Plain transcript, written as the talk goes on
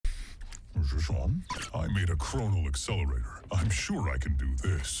I made a chronal accelerator. I'm sure I can do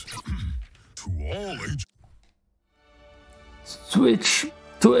this. To all agents. Switch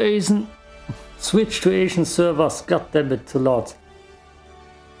to Asian servers. God damn it, a lot.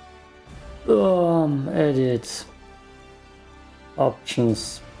 Edit.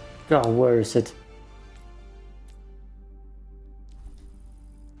 Options. God, where is it?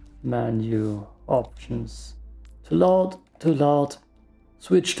 Menu. Options. Too loud.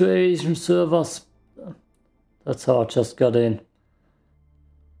 Switch to Asian servers. That's how I just got in.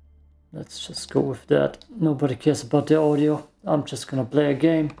 Let's just go with that. Nobody cares about the audio. I'm just gonna play a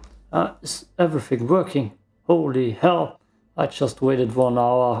game. Is everything working? Holy hell. I just waited 1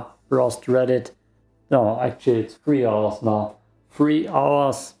 hour, browsed Reddit. No, actually it's 3 hours now. 3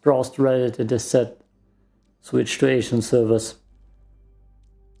 hours, browsed Reddit, and it said switch to Asian servers.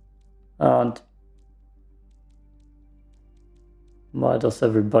 And why does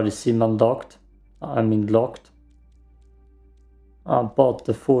everybody seem unlocked? I mean locked. I bought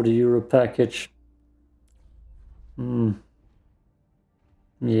the €40 package.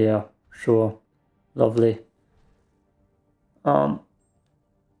 Yeah, sure. Lovely. I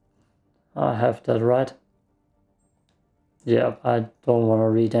have that right. Yeah, I don't want to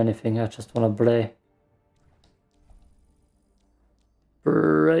read anything. I just want to play.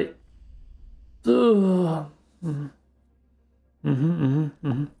 Right.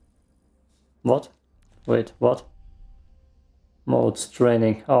 What? Wait, what? Modes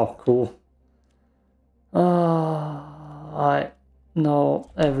training. Oh, cool. I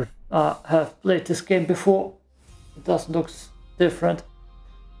know I have played this game before. It does look different.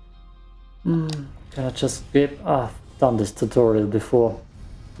 Can I just skip? I've done this tutorial before.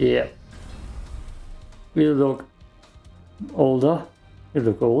 Yeah. You look older. You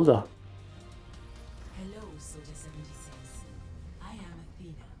look older. Hello, Soldier 76. I am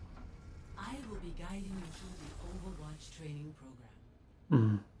Athena. I will be guiding you through the Overwatch training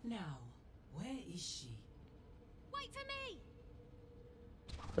program. Now, where is she? Wait for me!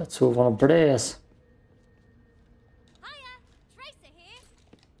 That's who I want to play as. Hiya! Tracer here!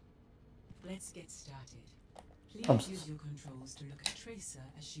 Let's get started. Please use your controls to look at Tracer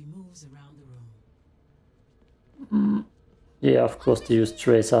as she moves around the room. Yeah, of course to use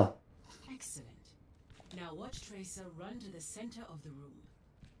Tracer. Excellent. Now watch Tracer run to the center of the room.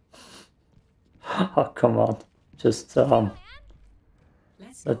 Oh, come on. Just,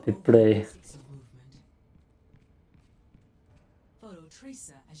 let me play. Follow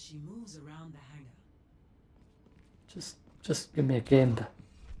Tracer as she moves around the hangar. Just give me a game.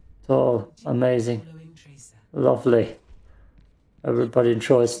 It's all amazing. Following Tracer. Lovely. Everybody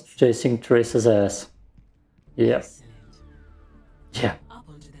enjoys chasing Tracer's ass. Yeah. Excellent. Yeah. Up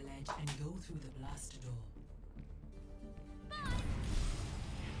onto the ledge and go through the blast door.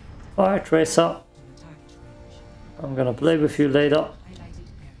 Bye, Tracer. I'm gonna play with you later.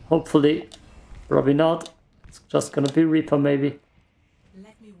 Hopefully. Probably not. It's just gonna be Reaper, maybe.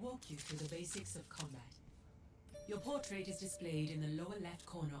 Let me walk you through the basics of combat. Your portrait is displayed in the lower left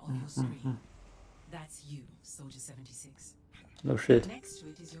corner of your screen. That's you, Soldier 76. No shit. Next to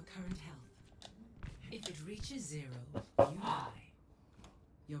it is your current health. If it reaches 0, you die.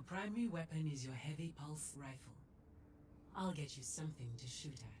 Your primary weapon is your heavy pulse rifle. I'll get you something to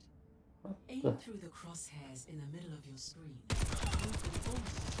shoot at. Aim through the crosshairs in the middle of your screen. Then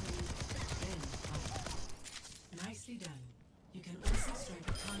fire. Nicely done. You can also strike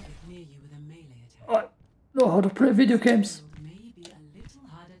a target near you with a melee attack. I know how to play video games. May be a little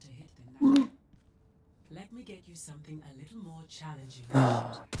harder to hit than that. Let me get you something a little more challenging. Enemy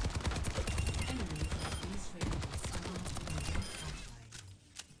is ready to summon to the frontline.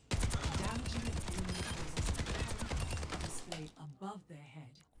 Damaging the enemy presence displayed above their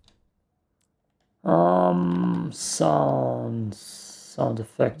head. Sound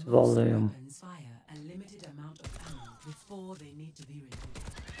effect volume. Weapons fire a limited amount of ammo before they need to be reloaded.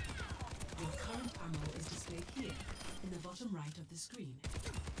 Your current ammo is displayed here in the bottom right of the screen.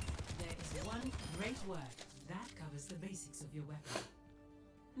 There is one great word that covers the basics of your weapon.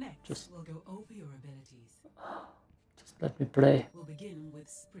 Next, we'll go over your abilities. Just let me play. We'll begin with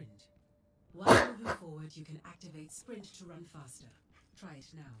sprint. While moving forward, you can activate sprint to run faster. Try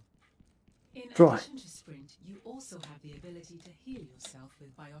it now. In addition to sprint, you also have the ability to heal yourself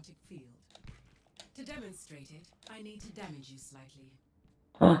with biotic field. To demonstrate it, I need to damage you slightly.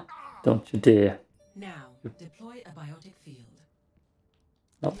 Huh? Don't you dare. Now, deploy a biotic field.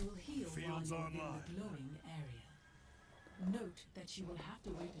 Nope. You will heal while you're in the glowing area. Note that you will have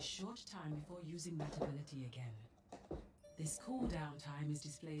to wait a short time before using that ability again. This cooldown time is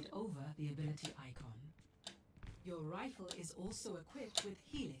displayed over the ability icon. Your rifle is also equipped with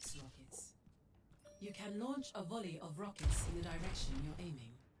helix rockets. You can launch a volley of rockets in the direction you're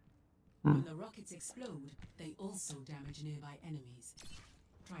aiming. When the rockets explode, they also damage nearby enemies.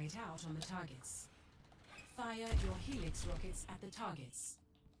 Try it out on the targets. Fire your helix rockets at the targets.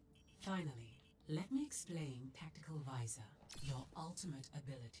 Finally, let me explain Tactical Visor, your ultimate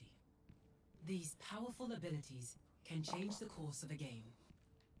ability. These powerful abilities can change the course of a game,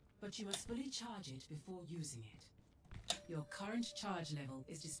 but you must fully charge it before using it. Your current charge level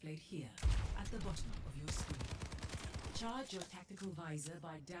is displayed here, at the bottom of your screen. Charge your Tactical Visor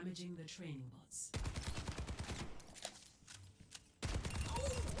by damaging the training bots.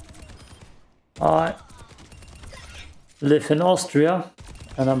 I live in Austria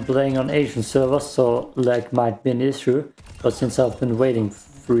and I'm playing on Asian servers, so lag might be an issue, but since I've been waiting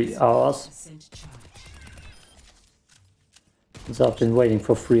 3 hours,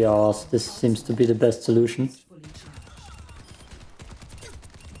 for 3 hours, this seems to be the best solution.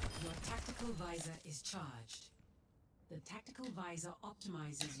 Your Tactical Visor is charged. The Tactical Visor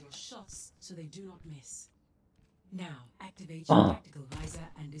optimizes your shots so they do not miss. Now, activate your Tactical Visor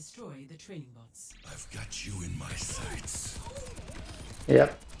and destroy the training bots. I've got you in my sights.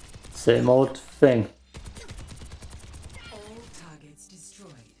 Yep, same old thing. All targets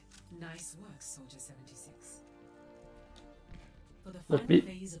destroyed. Nice work, Soldier 76. For the final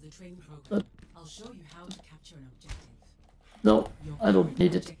phase of the training program, I'll show you how to capture an objective. No, I don't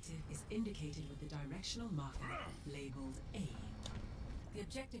need it. The objective is indicated with the directional marker labeled A. The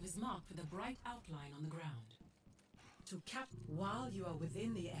objective is marked with a bright outline on the ground. To cap while you are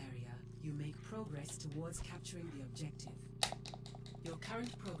within the area, you make progress towards capturing the objective. Your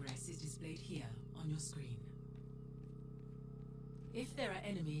current progress is displayed here on your screen. If there are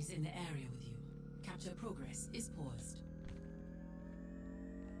enemies in the area with you, capture progress is paused.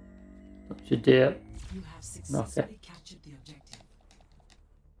 Don't you dare. You have successfully captured the objective.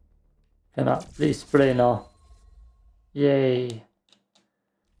 Can I please play now? Yay.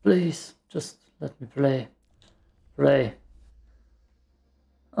 Please, just let me play. Play.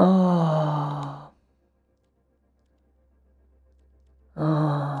 Ah.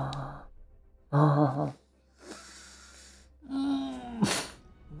 Ah. Ah.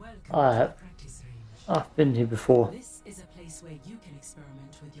 I've been here before. This is a place where you can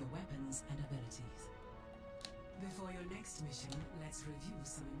experiment with your weapons and abilities. Before your next mission, let's review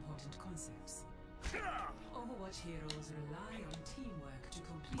some important concepts. Overwatch heroes rely on teamwork to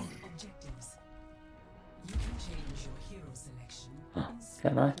complete objectives. You can change your hero selection.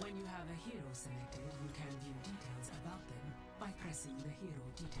 Can I? When you have a hero selected, you can view details about them by pressing the hero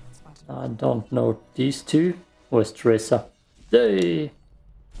details button. I don't know these two. Where's Tracer? Yay!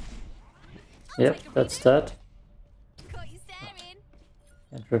 Yep, that's that. Got you staring.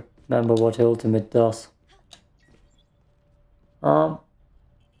 Can't remember what the ultimate does.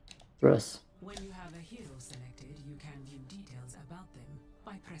 Press. When you have a hero selected, you can view details about them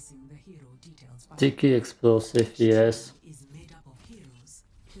by pressing the hero details button. Sticky explosive, yes. Is made up of heroes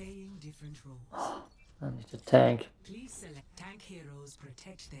playing different roles. I need a tank. Please select tank heroes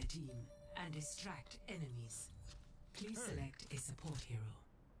protect their team and distract enemies. Please select a support hero.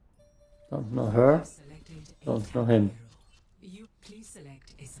 Don't know her. Selected a Don't know tank him. hero. You please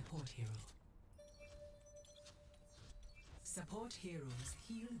select a support hero. Support heroes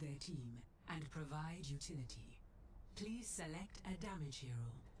heal their team and provide utility. Please select a damage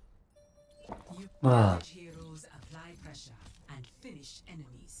hero. Damage heroes apply pressure and finish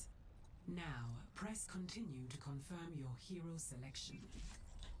enemies. Now, press continue to confirm your hero selection.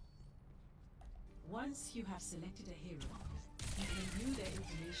 Once you have selected a hero, you can view their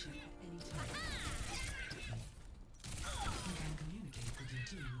information at any time. You can communicate with your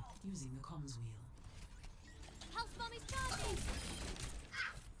team using the comms wheel. Pulse bomb is charging.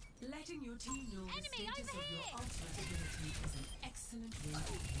 Letting your team know the Enemy status over of your here. ultimate ability is an excellent way to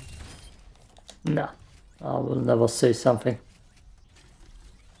play. Nah, I will never say something.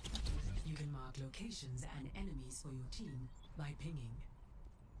 You can mark locations and enemies for your team by pinging.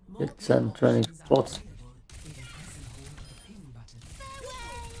 It's and training spots. You can press and hold the ping button.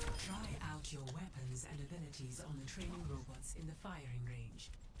 Try out your weapons and abilities on the training robots in the firing range.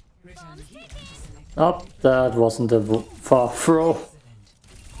 Return here to select. Oh, that wasn't a far throw. Excellent.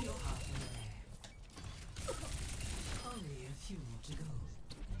 You're halfway there. Only a few more to go.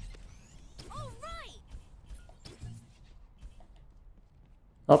 All right.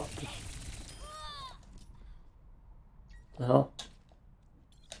 Up. The hell?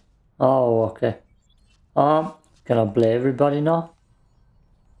 Oh, okay. Can I play everybody now?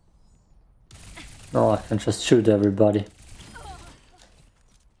 No, I can just shoot everybody.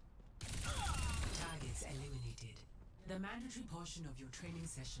 Targets eliminated. The mandatory portion of your training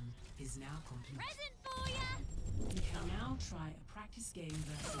session mission is now complete. Present for ya! You can now try a practice game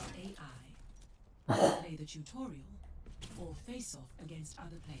versus AI, play the tutorial, or face off against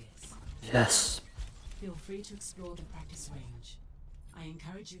other players. Yes. Feel free to explore the practice range. I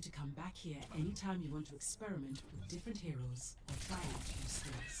encourage you to come back here anytime you want to experiment with different heroes or try out new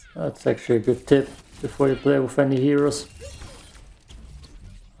skills. That's actually a good tip before you play with any heroes.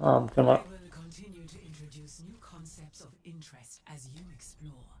 I'm I gonna... will continue to introduce new concepts of interest as you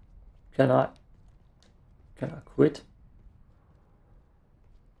explore. Can I quit?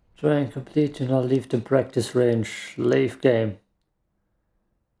 Train complete, do not leave the practice range. Leave game.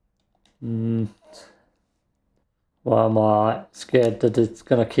 Why am I scared that it's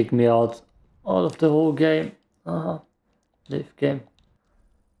gonna kick me out of the whole game? Leave game.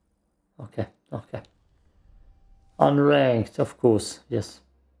 Okay. Unranked, of course, yes.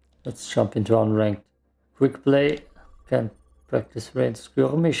 Let's jump into unranked. Quick play. Can practice range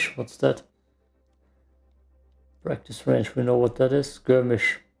skirmish. What's that? Practice range, we know what that is.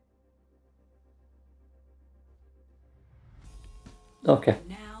 Skirmish. Okay.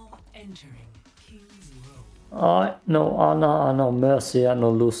 Now entering King's Row. I know Anna, I know Mercy, I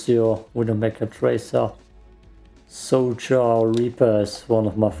know Lucio, Widowmaker, Tracer, Soldier, or Reaper is one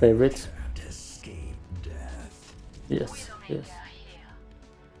of my favorites. Can't escape death. Yes.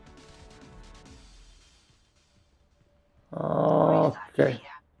 Okay.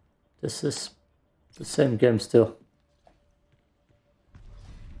 This is the same game still.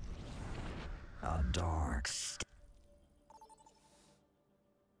 A dark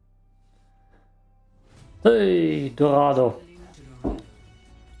Hey, Dorado.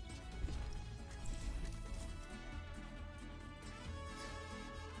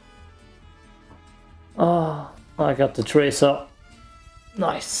 I got the Tracer.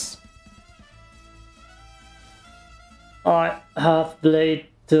 Nice. I have played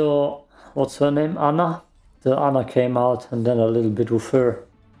the, what's her name, Anna? The Anna came out and then a little bit with her.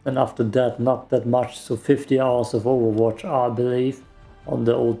 And after that, not that much, so 50 hours of Overwatch, I believe, on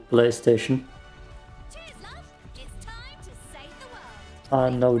the old PlayStation. Cheers, love! It's time to save the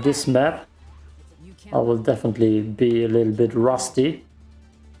world! I know this map. I will definitely be a little bit rusty.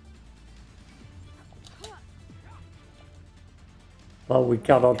 But we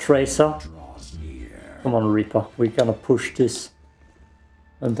got our Tracer. draws near. Come on, Reaper, we're gonna push this.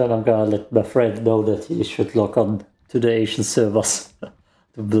 And then I'm gonna let my friend know that he should log on to the Asian servers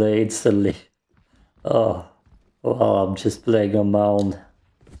to play instantly. Oh, well, I'm just playing on my own,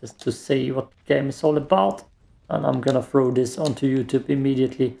 just to see what the game is all about. And I'm gonna throw this onto YouTube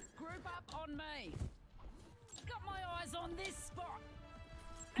immediately. Group up on me. Got my eyes on this spot.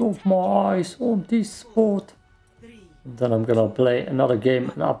 Got my eyes on this spot. And then I'm gonna play another game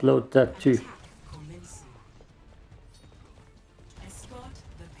and upload that too. Commencing. Escort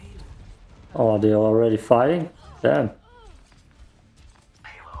the payload. Oh, they're already fighting? Damn.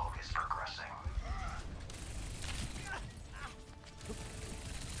 Payload is progressing.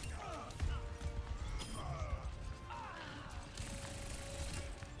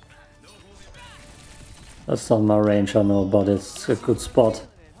 That's not my range, I know, but it's a good spot.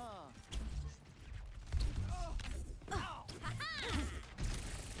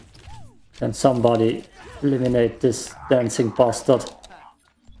 Can somebody eliminate this dancing bastard?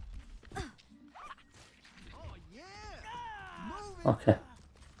 Okay.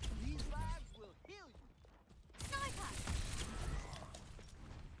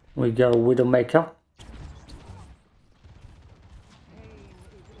 We got a Widowmaker.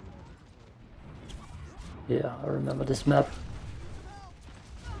 Yeah, I remember this map.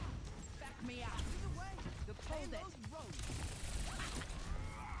 Back me up. The hold it.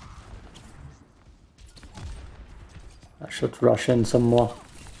 I should rush in some more.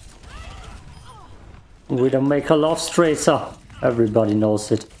 Widowmaker loves Tracer. Everybody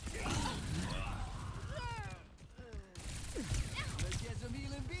knows it.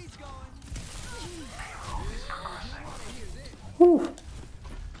 Whew.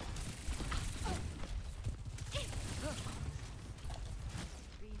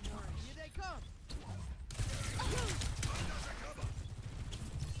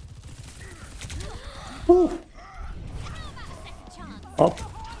 Whew. Up,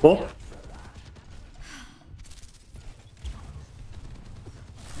 up.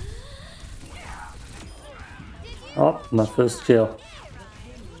 Oh, my first kill.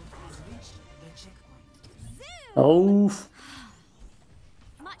 Oh,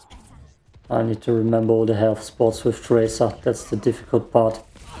 Much better. I need to remember all the health spots with Tracer. That's the difficult part.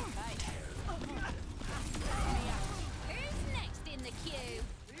 Who's next in the queue?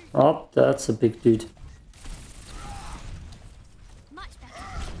 Oh, that's a big dude. Much better.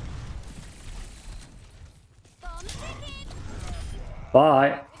 On the ticket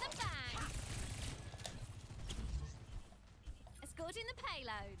Bye. with a bang. Escorting the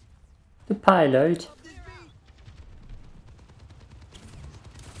payload. The payload.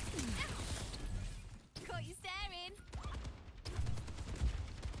 Caught you staring.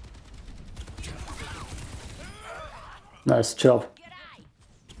 Nice job. G'day.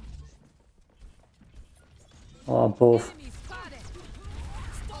 Oh, both. Enemy spotted.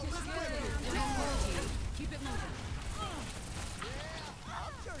 Keep it moving.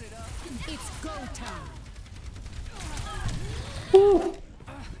 It's go time.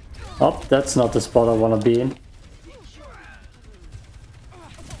 Oh, that's not the spot I want to be in.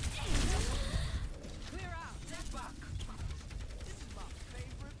 Clear out. Step back. This is my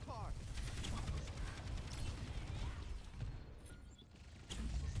favorite part.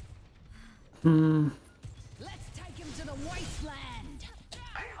 Let's take him to the wasteland.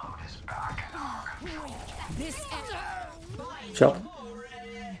 Payload is back. This Job.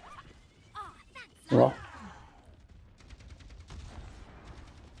 Well,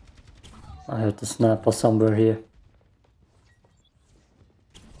 I heard the sniper somewhere here.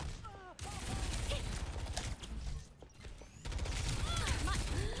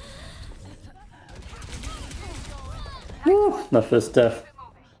 Woo, my first death.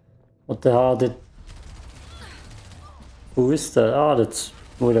 What the hell did... Who is that? Ah, that's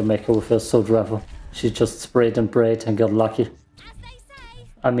Widowmaker with her sword rifle. She just sprayed and prayed and got lucky. As they say,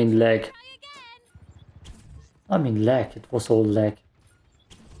 I mean lag. try again. I mean lag. It was all lag.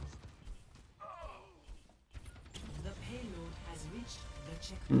 The payload has reached the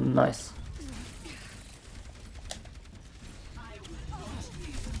checkpoint. Nice.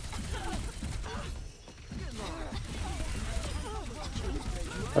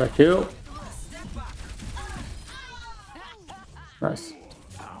 Thank you. Nice.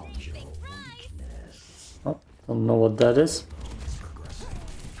 Oh, don't know what that is.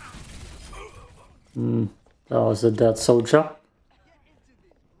 That was a dead soldier.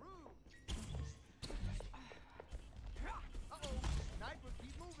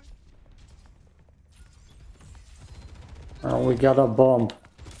 And we got a bomb.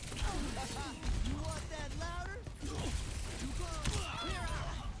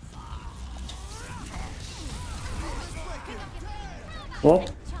 Whoop.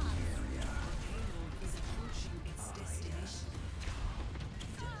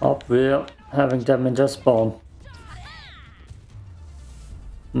 Oh, we're having them in their spawn.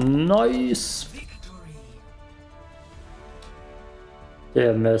 Nice!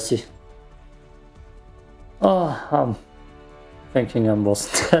 Dear mercy. Oh, I'm thinking I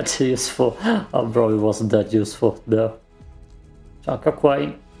wasn't that useful. I probably wasn't that useful there. Chunk of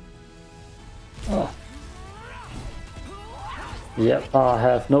Quine. Oh. Yep, I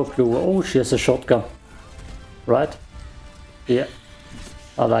have no clue. Oh, she has a shotgun. Right? Yeah.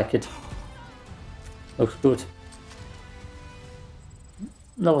 I like it. Looks good.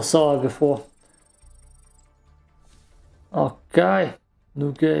 Never saw her before. Okay.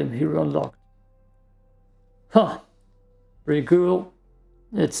 New game here unlocked. Huh. Pretty cool.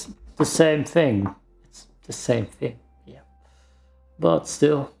 It's the same thing. It's the same thing. Yeah. But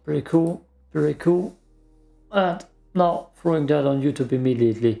still, pretty cool. Very cool. And now throwing that on YouTube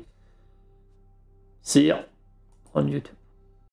immediately. See ya on YouTube.